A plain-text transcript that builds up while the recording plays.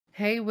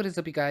Hey, what is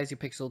up, you guys? You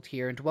Pixeled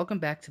here, and welcome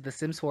back to the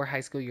Sims 4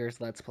 High School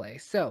Years Let's Play.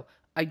 So,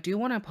 I do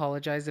want to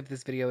apologize if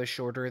this video is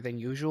shorter than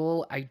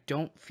usual. I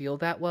don't feel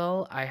that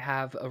well. I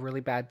have a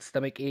really bad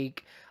stomach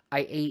ache.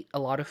 I ate a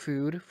lot of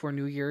food for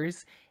New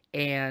Year's,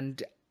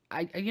 and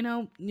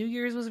New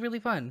Year's was really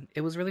fun.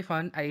 It was really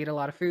fun. I ate a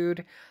lot of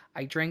food.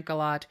 I drank a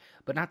lot,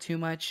 but not too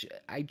much.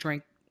 I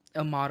drank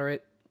a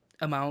moderate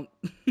amount.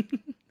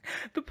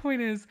 The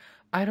point is,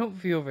 I don't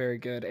feel very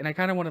good, and I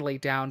kind of want to lay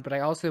down, but I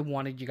also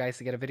wanted you guys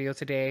to get a video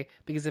today,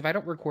 because if I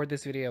don't record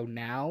this video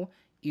now,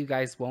 you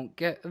guys won't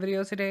get a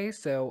video today,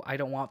 so I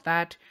don't want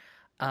that.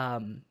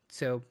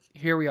 So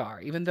here we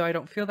are. Even though I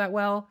don't feel that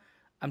well,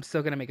 I'm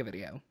still gonna make a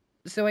video.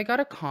 So I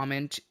got a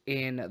comment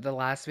in the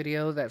last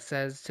video that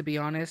says, to be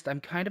honest, I'm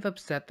kind of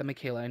upset that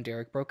Michaela and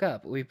Derek broke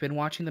up. We've been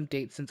watching them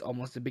date since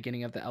almost the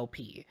beginning of the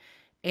LP.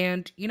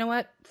 And you know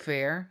what?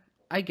 Fair.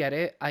 I get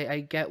it. I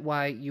get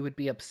why you would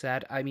be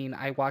upset. I mean,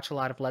 I watch a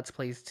lot of Let's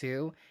Plays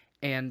too.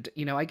 And,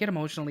 I get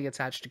emotionally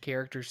attached to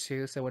characters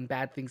too. So when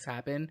bad things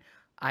happen,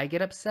 I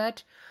get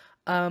upset.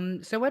 So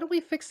why don't we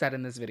fix that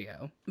in this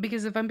video?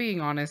 Because if I'm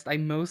being honest, I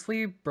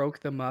mostly broke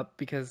them up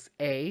because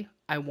A,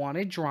 I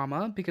wanted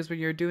drama, because when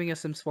you're doing a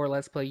Sims 4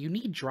 Let's Play, you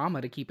need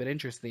drama to keep it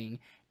interesting.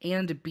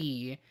 And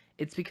B,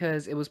 it's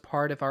because it was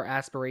part of our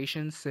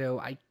aspirations, so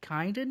I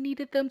kinda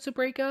needed them to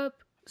break up.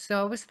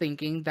 So I was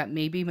thinking that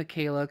maybe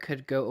Michaela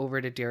could go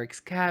over to Derek's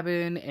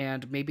cabin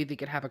and maybe they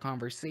could have a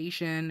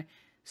conversation,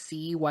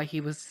 see why he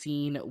was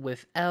seen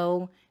with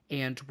Elle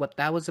and what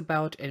that was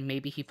about, and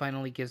maybe he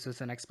finally gives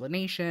us an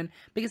explanation,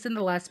 because in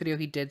the last video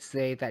he did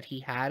say that he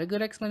had a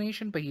good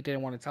explanation, but he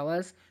didn't want to tell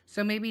us.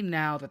 So maybe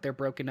now that they're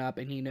broken up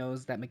and he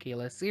knows that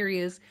Michaela is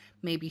serious,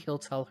 maybe he'll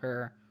tell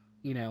her,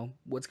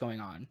 what's going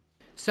on.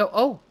 So,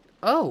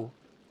 oh,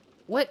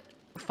 what?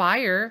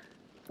 Fire?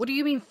 What do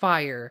you mean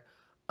fire?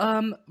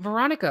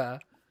 Veronica,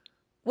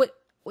 what,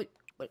 what,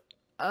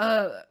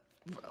 uh,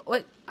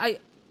 what,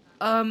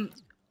 um,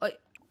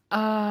 what,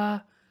 uh,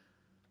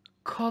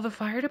 call the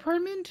fire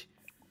department?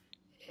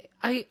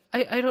 I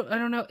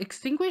don't know.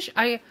 Extinguish?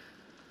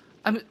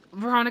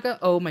 Veronica.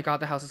 Oh my god,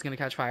 the house is gonna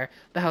catch fire.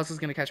 The house is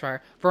gonna catch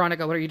fire.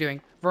 Veronica, what are you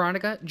doing?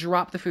 Veronica,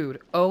 drop the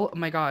food. Oh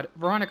my god.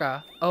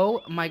 Veronica.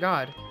 Oh my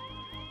god.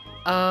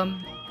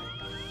 Um,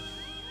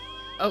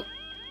 oh,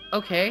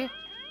 okay.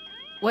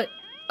 What,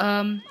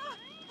 um,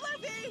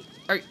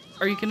 are,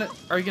 are you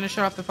gonna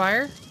shut off the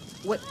fire?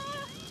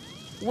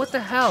 What the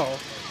hell?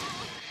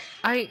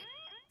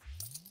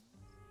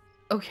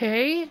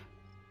 Okay.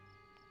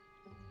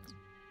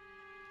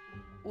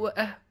 What,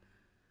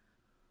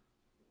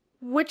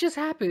 what just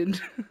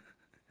happened?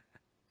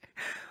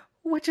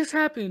 What just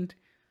happened?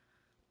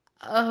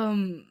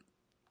 Um,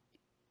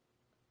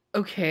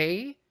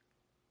 okay.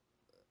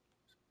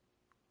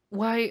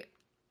 Why,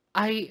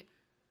 I,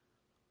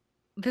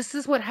 this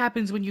is what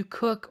happens when you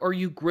cook or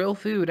you grill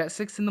food at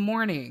 6 in the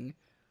morning.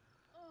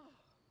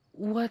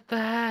 What the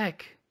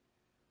heck?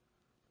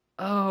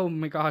 Oh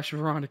my gosh,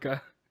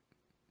 Veronica.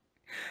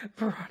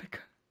 Veronica.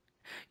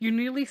 You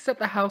nearly set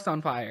the house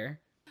on fire.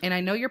 And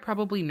I know you're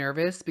probably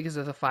nervous because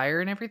of the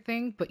fire and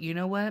everything, but you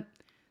know what?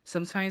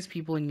 Sometimes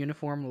people in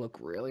uniform look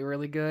really,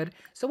 really good.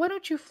 So why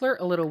don't you flirt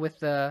a little with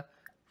the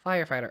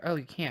firefighter? Oh,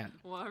 you can't.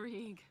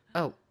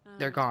 Oh,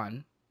 they're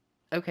gone.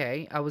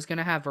 Okay, I was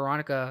gonna have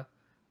Veronica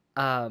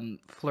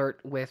flirt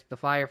with the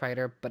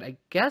firefighter, but I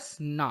guess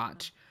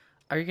not.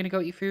 Are you gonna go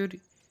eat food?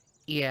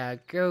 Yeah,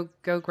 go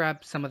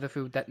grab some of the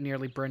food that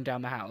nearly burned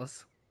down the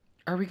house.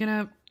 Are we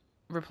gonna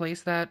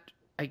replace that?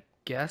 I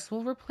guess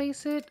we'll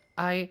replace it.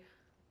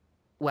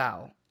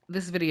 Wow,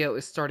 this video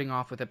is starting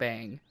off with a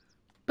bang.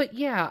 But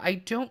yeah, I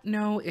don't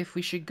know if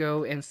we should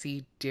go and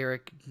see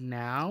Derek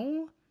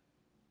now.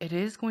 It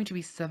is going to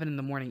be 7 in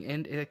the morning,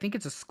 and I think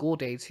it's a school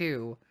day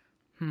too.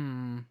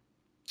 Hmm.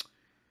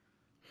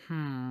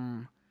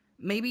 Hmm.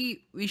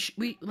 Maybe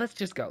let's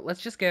just go. Let's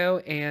just go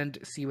and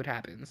see what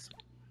happens.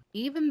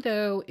 Even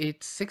though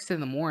it's 6 in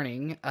the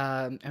morning,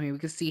 I mean, we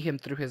can see him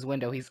through his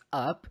window. He's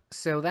up,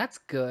 so that's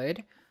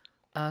good.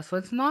 So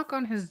let's knock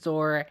on his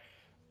door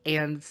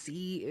and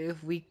see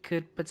if we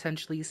could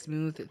potentially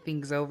smooth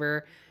things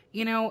over.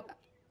 You know,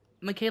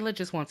 Michaela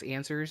just wants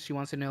answers. She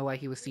wants to know why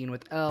he was seen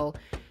with Elle.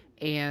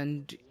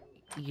 And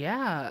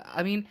yeah,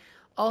 I mean,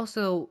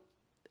 also,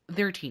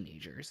 they're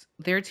teenagers.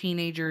 They're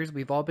teenagers.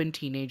 We've all been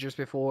teenagers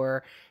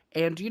before.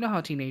 And you know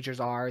how teenagers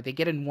are. They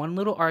get in one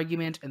little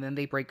argument and then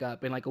they break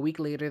up. And like a week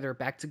later, they're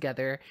back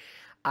together.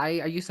 I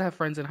used to have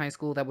friends in high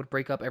school that would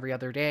break up every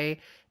other day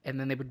and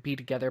then they would be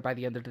together by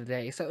the end of the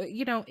day. So,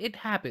 it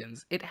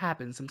happens. It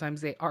happens. Sometimes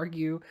they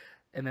argue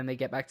and then they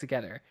get back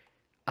together.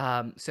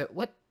 So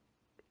what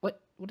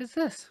is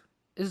this?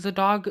 Is the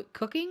dog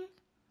cooking?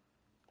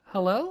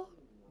 Hello?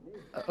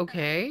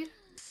 Okay.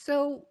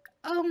 So,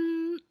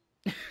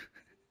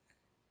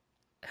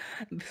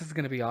 this is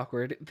gonna be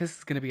awkward. This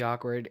is gonna be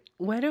awkward.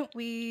 Why don't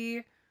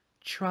we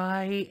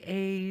try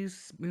a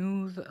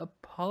smooth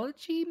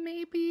apology,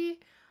 maybe?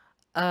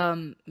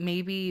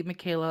 Maybe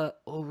Michaela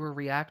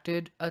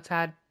overreacted a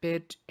tad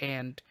bit,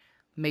 and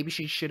maybe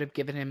she should have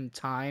given him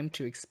time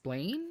to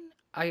explain?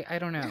 I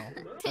don't know.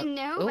 To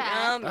know Oh,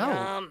 that.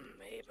 oh,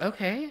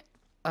 okay.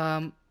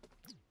 Um,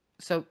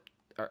 so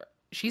uh,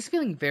 she's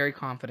feeling very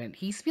confident.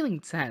 He's feeling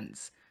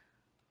tense.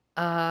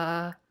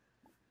 Uh,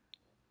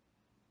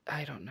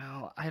 I don't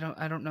know. I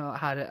don't know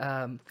how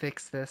to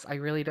fix this. I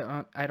really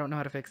don't. I don't know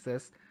how to fix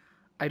this.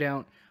 I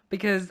don't,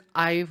 because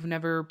I've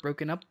never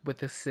broken up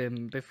with a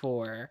sim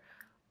before.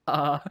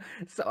 Uh,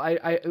 so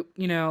I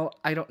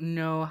don't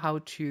know how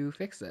to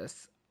fix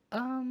this.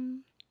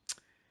 Um,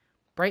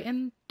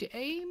 Brighton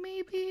Day,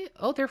 maybe?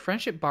 Oh, their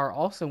friendship bar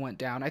also went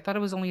down. I thought it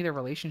was only their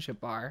relationship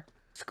bar.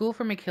 School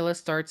for Michaela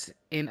starts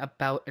in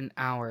about an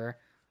hour.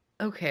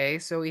 Okay,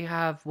 so we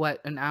have, what,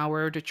 an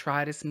hour to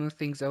try to smooth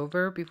things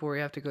over before we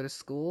have to go to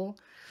school?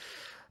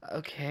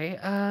 Okay,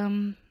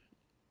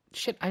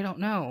 shit, I don't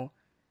know.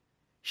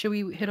 Should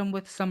we hit him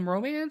with some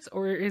romance,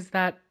 or is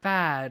that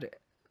bad?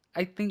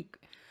 I think,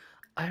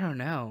 I don't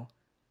know.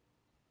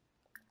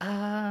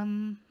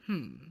 Hmm.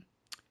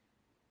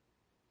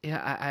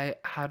 Yeah,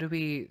 how do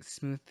we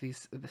smooth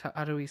these,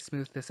 how do we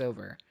smooth this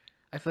over?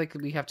 I feel like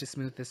we have to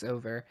smooth this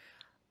over.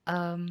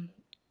 Um,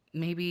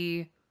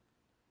 maybe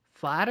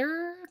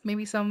flatter?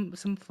 Maybe some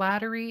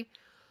flattery?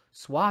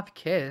 Suave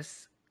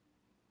kiss?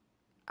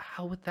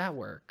 How would that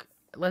work?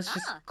 Let's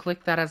just Ah,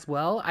 click that as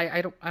well.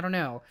 I don't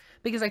know.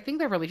 Because I think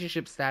their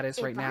relationship status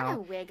right now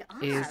Ivana wig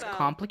is off.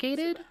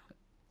 complicated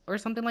or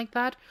something like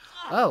that.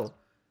 Oh,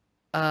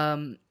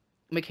 um,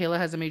 Michaela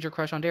has a major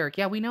crush on Derek.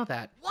 Yeah, we know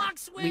that.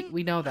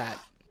 We know that.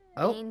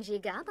 Oh, Angie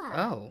Gaba.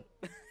 oh,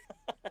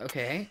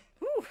 okay.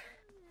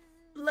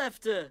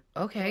 Lefter.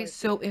 Okay,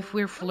 so if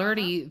we're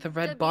flirty, the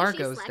red bar Dabishi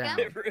goes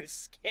Sleka?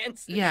 down.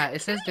 Yeah,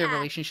 it says their Kuya.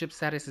 relationship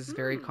status is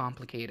very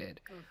complicated.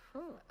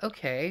 Mhm.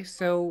 Okay,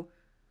 so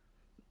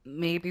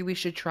maybe we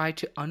should try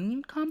to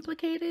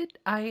uncomplicate it?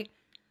 I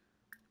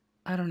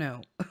don't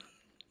know.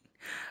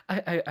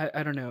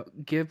 I don't know.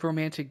 Give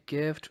romantic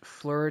gift,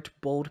 flirt,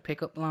 bold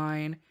pickup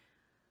line.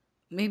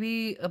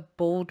 Maybe a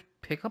bold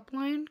pickup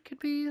line could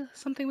be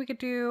something we could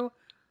do.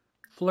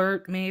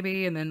 Flirt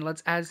maybe, and then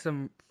let's add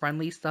some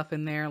friendly stuff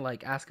in there,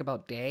 like ask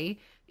about day,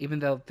 even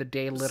though the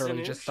day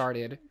literally just Sinoosh?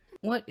 started.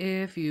 What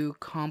if you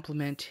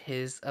compliment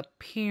his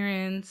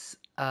appearance?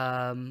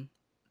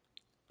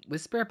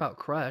 Whisper about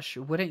crush.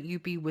 Wouldn't you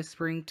be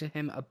whispering to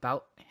him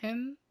about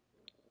him?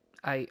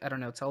 I don't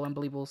know, tell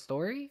unbelievable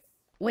story?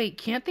 Wait,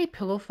 can't they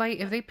pillow fight?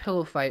 If they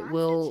pillow fight,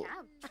 Barsa Chow.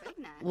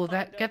 Trigna. will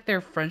that get their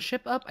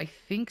friendship up? I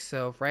think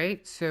so,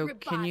 right? So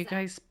can you Ribaza.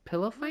 guys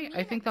pillow fight? I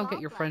Lamina think they'll get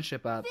your Gobla.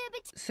 friendship up.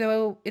 Vibbit.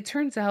 So it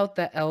turns out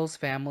that Elle's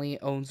family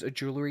owns a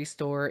jewelry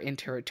store in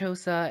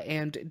Terratosa,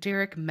 and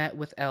Derek met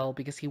with Elle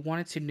because he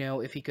wanted to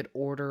know if he could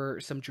order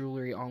some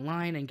jewelry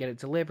online and get it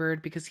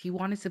delivered because he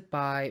wanted to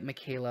buy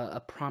Michaela a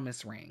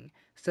promise ring.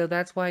 So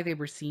that's why they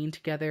were seen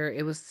together.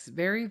 It was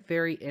very,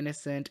 very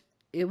innocent.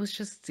 It was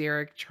just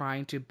Derek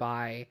trying to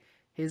buy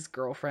his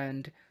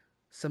girlfriend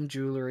some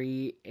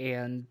jewelry,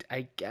 and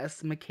I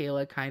guess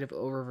Michaela kind of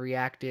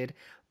overreacted,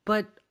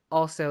 but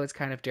also it's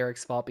kind of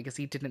Derek's fault because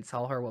he didn't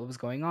tell her what was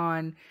going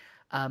on.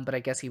 But I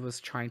guess he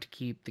was trying to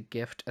keep the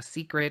gift a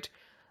secret.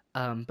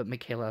 But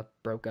Michaela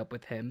broke up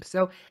with him.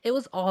 So it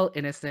was all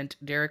innocent.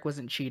 Derek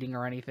wasn't cheating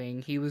or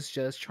anything. He was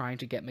just trying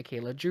to get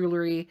Michaela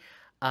jewelry.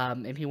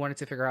 And he wanted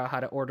to figure out how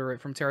to order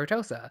it from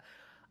Terratosa.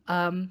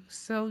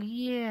 So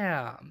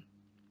yeah.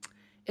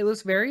 It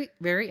was very,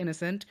 very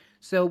innocent.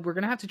 So we're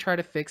gonna have to try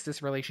to fix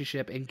this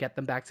relationship and get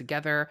them back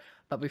together.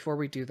 But before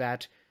we do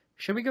that,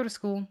 should we go to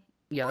school?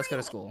 Yeah, let's go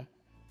to school.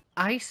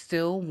 I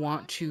still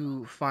want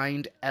to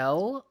find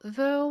Elle,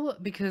 though,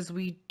 because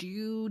we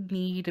do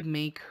need to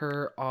make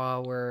her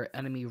our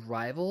enemy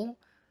rival.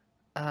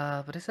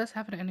 But it says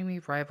have an enemy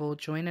rival,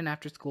 join an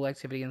after-school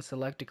activity, and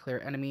select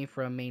declare enemy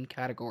from main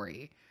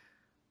category.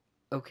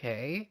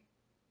 Okay.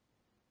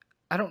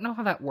 I don't know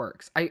how that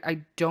works.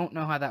 I don't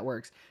know how that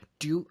works.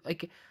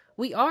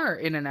 We are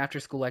in an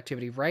after-school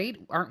activity, right?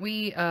 Aren't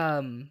we,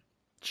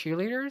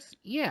 cheerleaders?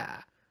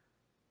 Yeah.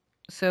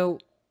 So,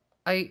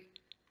 I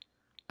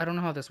I don't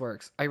know how this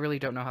works. I really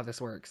don't know how this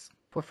works.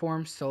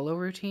 Perform solo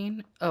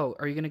routine? Oh,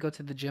 are you gonna go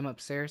to the gym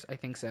upstairs? I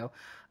think so.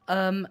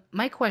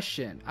 My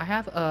question. I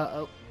have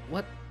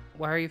what?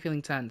 Why are you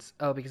feeling tense?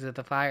 Oh, because of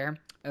the fire?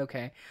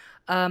 Okay.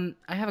 I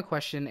have a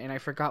question and I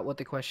forgot what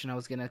the question I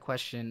was gonna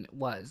question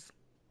was.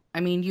 I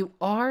mean, you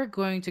are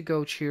going to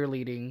go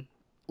cheerleading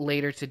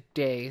later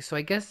today, so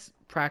I guess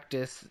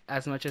practice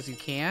as much as you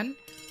can.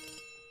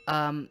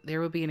 There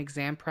will be an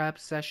exam prep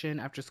session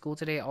after school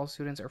today. All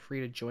students are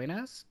free to join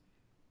us.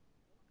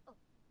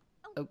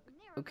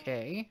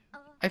 Okay.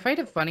 I find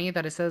it funny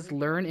that it says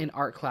learn in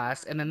art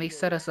class and then they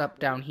set us up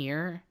down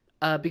here.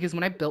 Because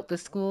when I built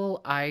this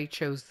school, I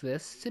chose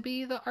this to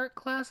be the art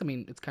class. I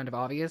mean, it's kind of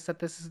obvious that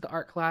this is the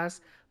art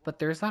class, but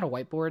there's not a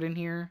whiteboard in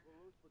here.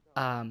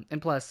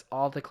 And plus,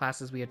 all the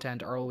classes we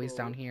attend are always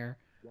down here.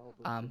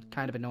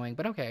 Kind of annoying,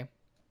 but okay.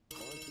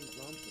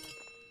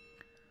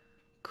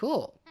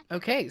 Cool.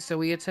 Okay, so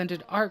we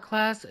attended art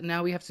class.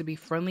 Now we have to be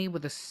friendly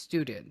with a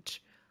student.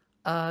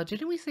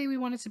 Didn't we say we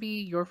wanted to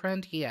be your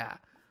friend? Yeah.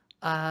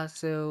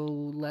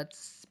 So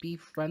let's be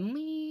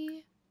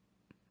friendly.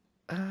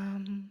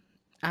 Um,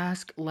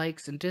 Ask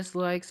likes and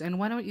dislikes, and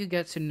why don't you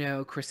get to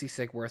know Chrissy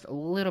Sigworth a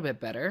little bit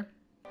better?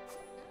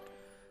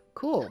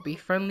 Cool. Be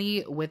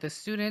friendly with a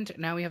student.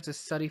 Now we have to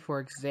study for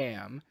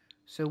exam.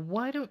 So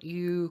why don't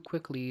you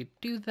quickly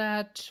do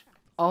that?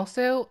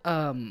 Also,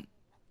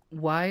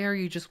 why are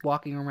you just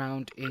walking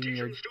around in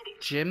your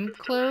gym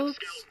clothes?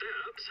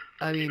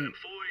 I mean,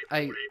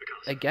 I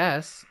I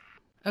guess.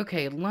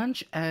 Okay,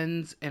 lunch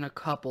ends in a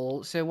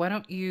couple, so why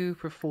don't you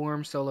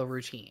perform solo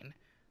routine?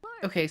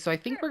 Okay, so I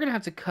think we're gonna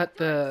have to cut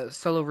the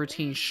solo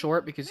routine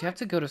short because you have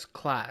to go to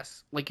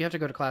class. Like, you have to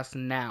go to class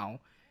now,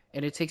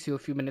 and it takes you a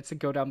few minutes to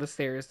go down the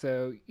stairs,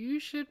 so you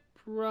should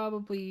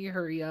probably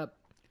hurry up.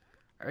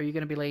 Are you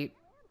gonna be late?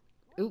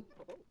 Oop.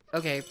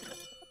 Okay,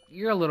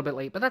 you're a little bit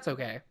late, but that's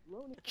okay.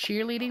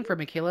 Cheerleading for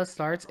Michaela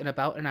starts in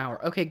about an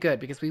hour. Okay, good,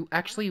 because we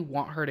actually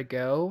want her to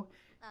go,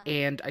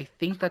 and I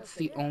think that's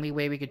the only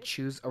way we could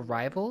choose a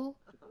rival,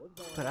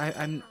 but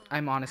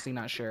I'm honestly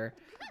not sure.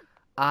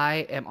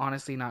 I am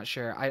honestly not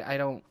sure. I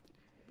don't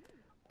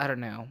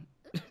know.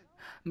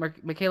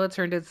 Michaela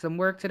turned in some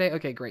work today.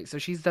 Okay, great. So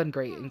she's done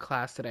great in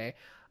class today.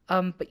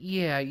 But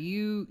yeah,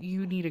 you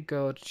need to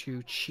go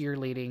to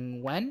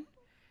cheerleading when?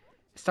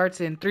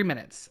 Starts in 3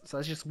 minutes. So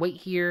let's just wait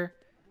here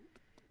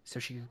so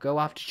she could go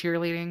off to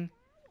cheerleading,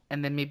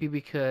 and then maybe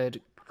we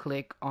could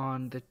click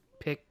on the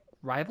pick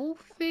rival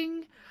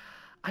thing.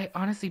 I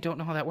honestly don't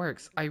know how that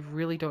works. I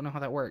really don't know how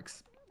that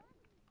works.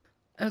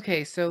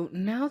 Okay, so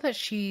now that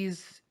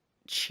she's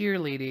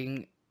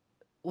cheerleading,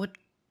 what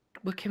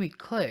what can we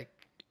click?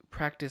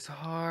 Practice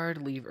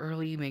hard, leave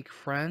early, make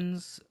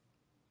friends.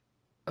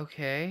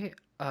 Okay.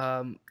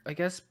 I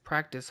guess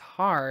practice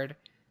hard,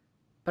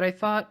 but I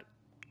thought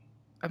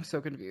I'm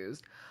so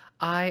confused.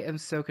 I am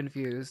so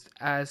confused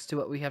as to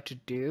what we have to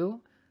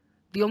do.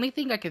 The only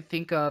thing I could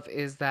think of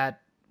is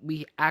that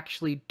we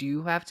actually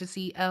do have to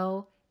see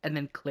Elle and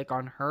then click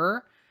on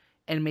her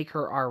and make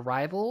her our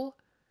rival.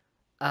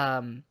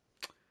 Um,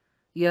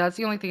 yeah, that's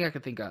the only thing I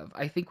could think of.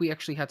 I think we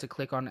actually had to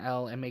click on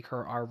Elle and make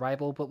her our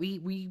rival, but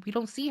we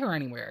don't see her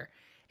anywhere.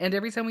 And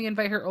every time we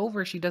invite her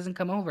over, she doesn't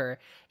come over.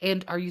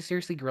 And are you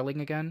seriously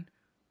grilling again?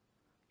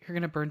 You're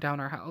gonna burn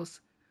down our house.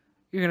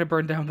 You're gonna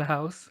burn down the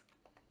house.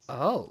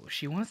 Oh,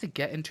 she wants to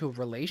get into a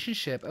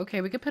relationship.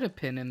 Okay, we could put a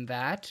pin in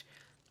that.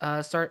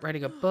 Start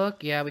writing a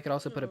book. Yeah, we could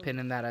also put a pin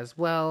in that as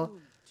well.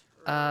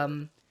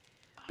 Um,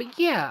 but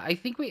yeah, I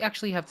think we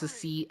actually have to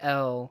see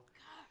Elle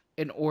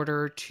in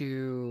order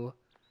to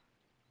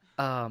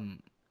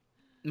um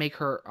make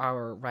her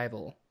our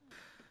rival.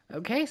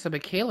 Okay, so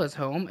Michaela's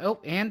home. Oh,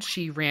 and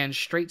she ran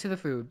straight to the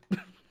food.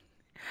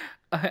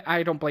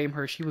 I don't blame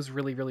her. She was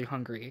really, really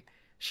hungry.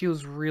 She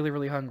was really,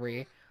 really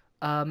hungry.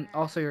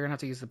 Also, you're gonna have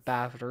to use the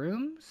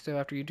bathroom. So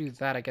after you do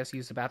that, I guess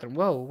use the bathroom.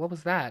 Whoa, what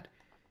was that?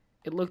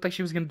 It looked like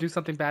she was gonna do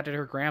something bad to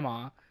her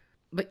grandma.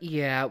 But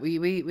yeah,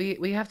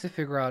 we have to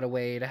figure out a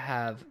way to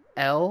have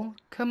Elle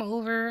come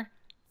over.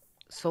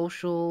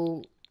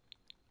 Social,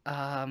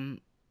 um,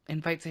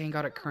 invite to hang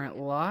out at current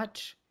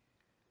lodge.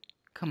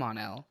 Come on,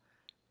 Elle.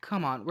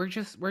 Come on. We're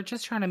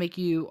just trying to make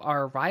you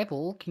our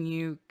rival. Can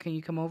you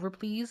come over,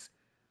 please?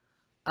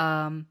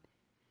 Um,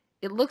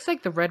 It looks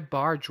like the red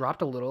bar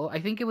dropped a little.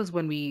 I think it was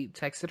when we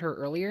texted her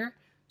earlier.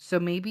 So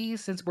maybe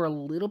since we're a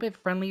little bit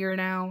friendlier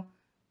now,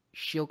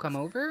 she'll come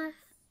over?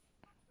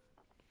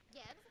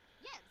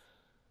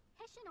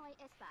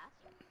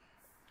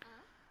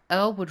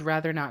 Elle would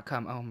rather not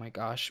come. Oh my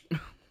gosh.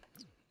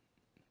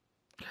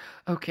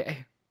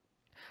 Okay.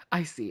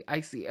 I see.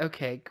 I see.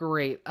 Okay,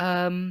 great.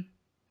 Damn,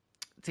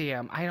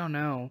 I don't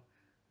know.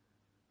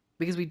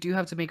 Because we do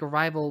have to make a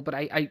rival, but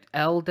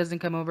Elle doesn't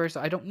come over, so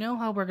I don't know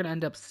how we're gonna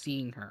end up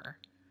seeing her.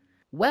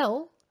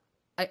 Well,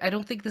 I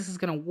don't think this is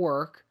gonna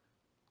work.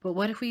 But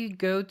what if we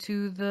go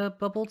to the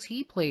bubble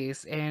tea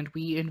place and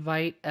we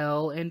invite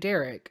Elle and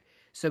Derek?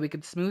 So we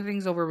could smooth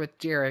things over with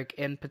Derek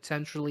and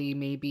potentially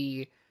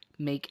maybe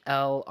make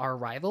Elle our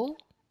rival?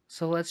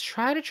 So let's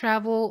try to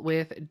travel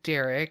with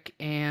Derek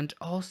and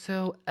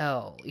also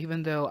Elle,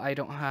 even though I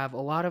don't have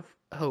a lot of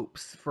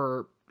hopes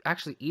for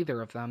actually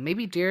either of them.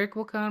 Maybe Derek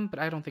will come, but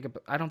I don't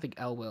think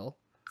Elle will.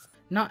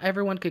 Not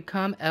everyone could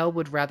come. Elle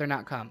would rather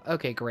not come.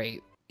 Okay,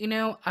 great.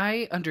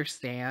 I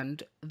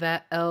understand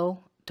that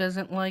Elle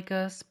doesn't like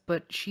us,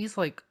 but she's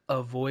like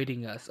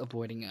avoiding us. So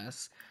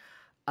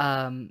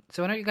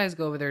why don't you guys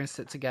go over there and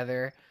sit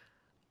together?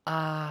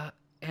 Uh,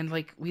 and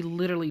like we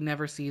literally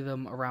never see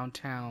them around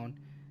town.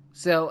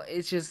 So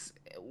it's just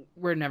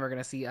we're never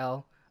gonna see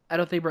Elle. I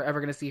don't think we're ever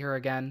gonna see her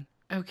again.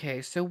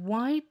 Okay, so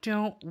why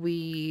don't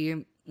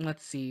we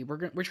let's see,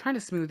 we're trying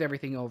to smooth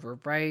everything over,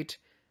 right?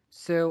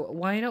 So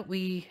why don't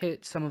we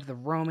hit some of the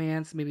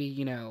romance,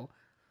 maybe,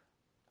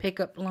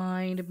 pickup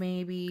line,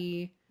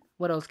 maybe.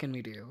 What else can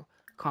we do?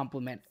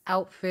 Compliment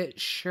outfit,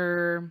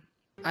 sure.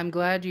 I'm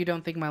glad you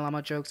don't think my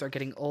llama jokes are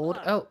getting old.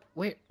 Oh,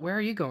 wait, where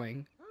are you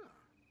going?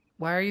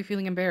 Why are you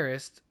feeling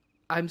embarrassed?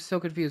 I'm so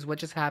confused. What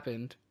just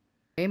happened?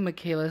 Hey,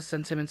 Michaela's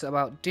sentiments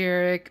about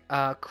Derek,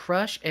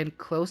 crush and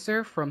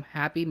closer from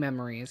happy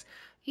memories.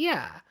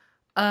 Yeah.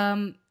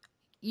 Um,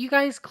 you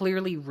guys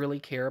clearly really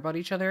care about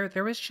each other.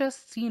 There was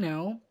just,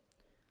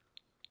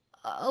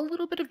 a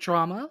little bit of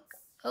drama,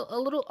 a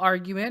little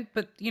argument,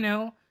 but you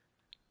know,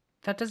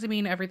 that doesn't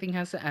mean everything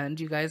has to end.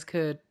 You guys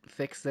could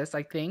fix this,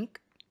 I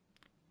think.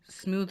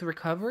 Smooth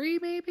recovery,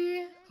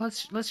 maybe?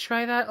 Let's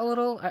try that a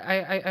little.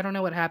 I don't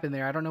know what happened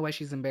there. I don't know why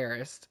she's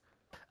embarrassed.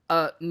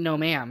 No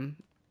ma'am.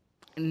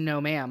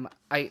 No ma'am.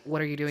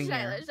 What are you doing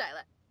here?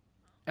 Shyla.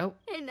 Oh.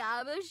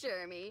 Inaba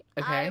Shermy.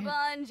 Okay.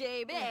 Ivan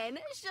Jabin.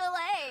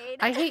 Shalade.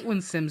 I hate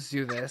when Sims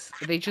do this.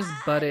 They just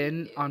butt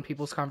in on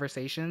people's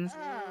conversations.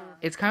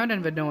 It's kind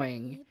of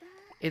annoying.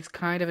 It's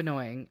kind of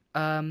annoying.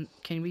 Can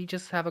we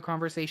just have a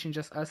conversation,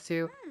 just us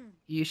two?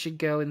 You should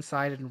go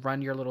inside and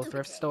run your little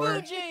thrift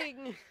store.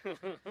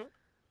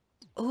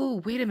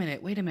 Oh, wait a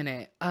minute.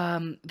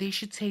 They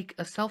should take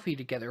a selfie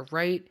together,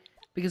 right?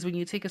 Because when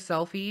you take a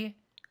selfie,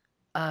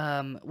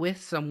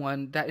 with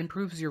someone, that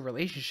improves your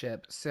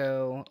relationship.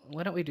 So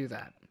why don't we do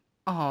that?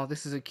 Oh,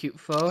 this is a cute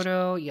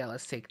photo. Yeah,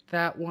 let's take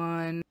that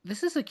one.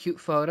 This is a cute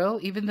photo,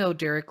 even though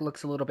Derek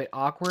looks a little bit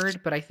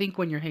awkward, but I think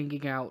when you're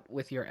hanging out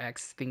with your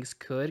ex, things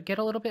could get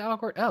a little bit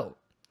awkward. Oh.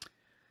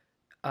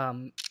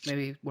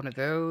 Maybe one of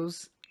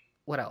those.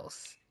 What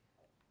else?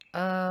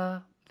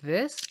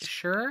 This?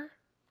 Sure.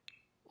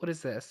 What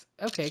is this?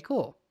 Okay,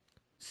 cool.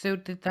 So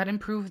did that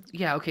improve?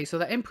 Yeah, okay, so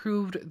that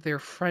improved their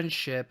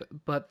friendship,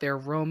 but their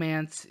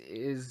romance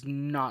is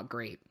not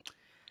great.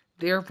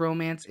 Their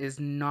romance is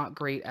not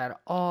great at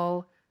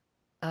all.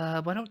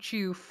 Why don't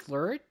you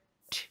flirt?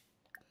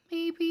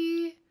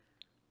 Maybe?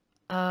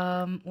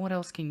 What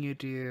else can you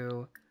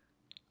do?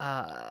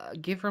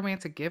 Give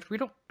romantic gift? We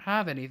don't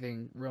have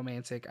anything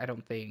romantic, I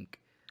don't think.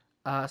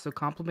 So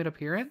compliment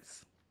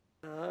appearance?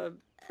 Franco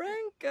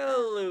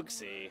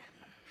Luxie.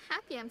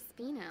 Happy I'm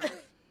Spino.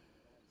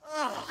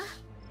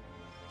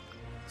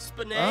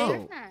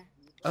 Spinay.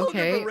 Oh,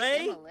 okay.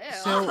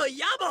 So,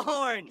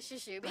 Yabahorn.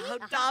 Shishubi.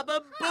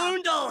 Daba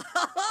Boondle.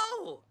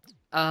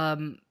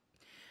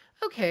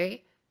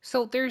 okay.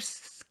 So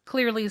there's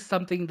clearly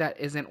something that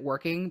isn't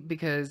working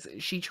because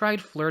she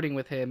tried flirting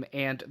with him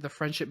and the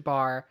friendship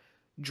bar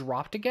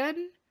dropped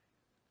again.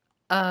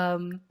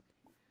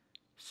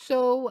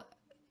 So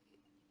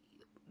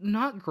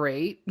not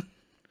great.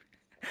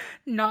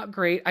 Not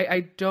great. I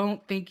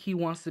don't think he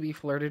wants to be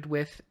flirted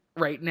with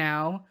right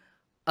now.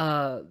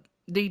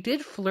 They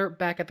did flirt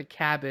back at the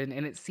cabin,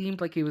 and it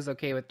seemed like he was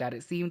okay with that.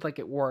 It seemed like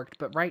it worked,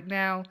 but right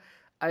now,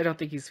 I don't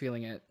think he's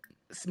feeling it.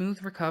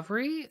 Smooth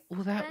recovery?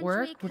 Will that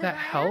work? Will that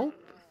help?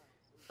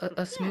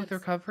 A smooth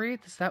recovery?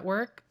 Does that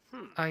work?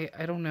 I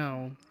don't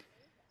know.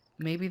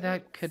 Maybe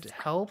that could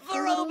help a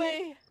little?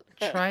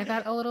 Try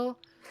that a little?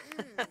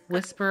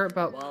 Whisper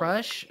about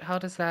crush? How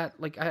does that,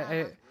 like,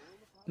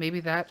 maybe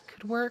that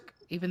could work?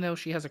 Even though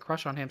she has a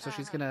crush on him, so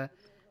she's gonna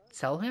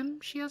tell him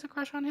she has a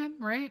crush on him,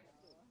 right?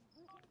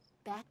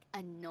 Beck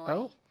annoy.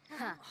 Oh.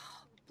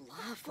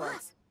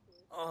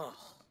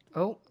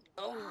 Oh.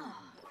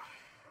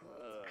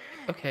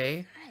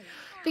 Okay.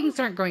 Things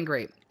aren't going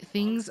great.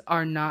 Things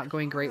are not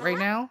going great right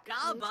now.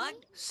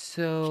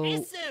 So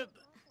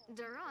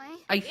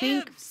I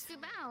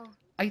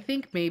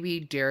think maybe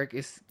Derek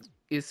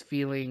is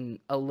feeling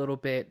a little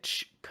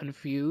bit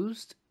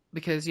confused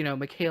because, you know,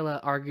 Michaela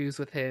argues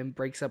with him,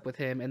 breaks up with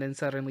him, and then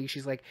suddenly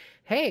she's like,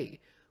 "Hey,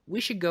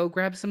 we should go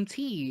grab some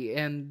tea,"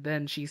 and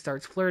then she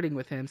starts flirting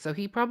with him. So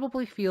he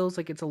probably feels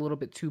like it's a little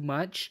bit too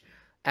much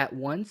at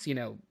once. You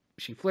know,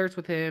 she flirts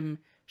with him,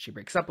 she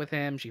breaks up with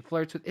him, she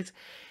flirts with...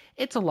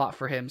 It's a lot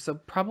for him. So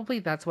probably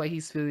that's why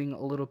he's feeling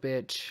a little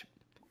bit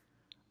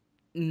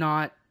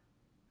not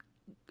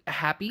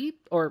happy,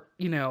 or,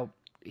 you know,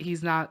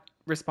 he's not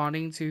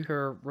responding to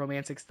her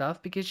romantic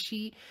stuff because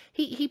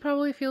he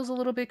probably feels a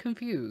little bit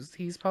confused.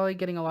 He's probably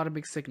getting a lot of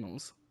mixed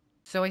signals.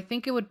 So I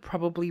think it would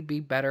probably be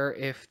better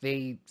if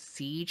they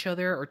see each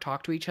other or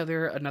talk to each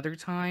other another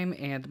time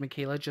and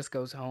Michaela just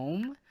goes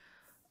home.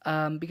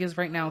 Because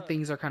right now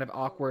things are kind of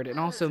awkward, and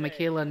also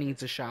Michaela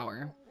needs a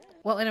shower.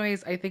 Well,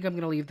 anyways, I think I'm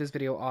going to leave this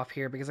video off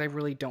here because I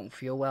really don't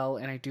feel well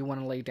and I do want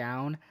to lay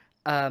down.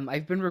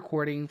 I've been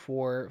recording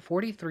for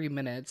 43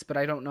 minutes, but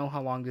I don't know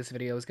how long this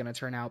video is going to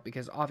turn out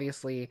because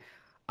obviously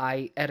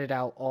I edit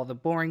out all the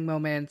boring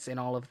moments and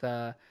all of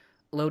the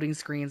loading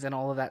screens and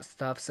all of that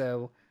stuff,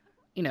 so...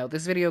 You know,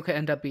 this video could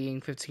end up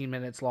being 15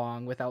 minutes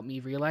long without me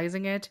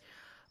realizing it.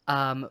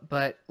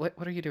 But what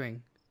are you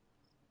doing?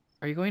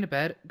 Are you going to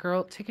bed?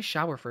 Girl, take a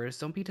shower first.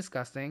 Don't be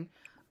disgusting.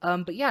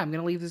 But yeah, I'm going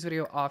to leave this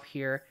video off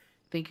here.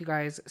 Thank you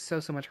guys so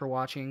much for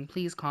watching.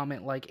 Please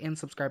comment, like, and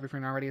subscribe if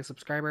you're not already a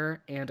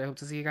subscriber. And I hope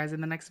to see you guys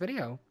in the next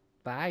video.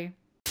 Bye.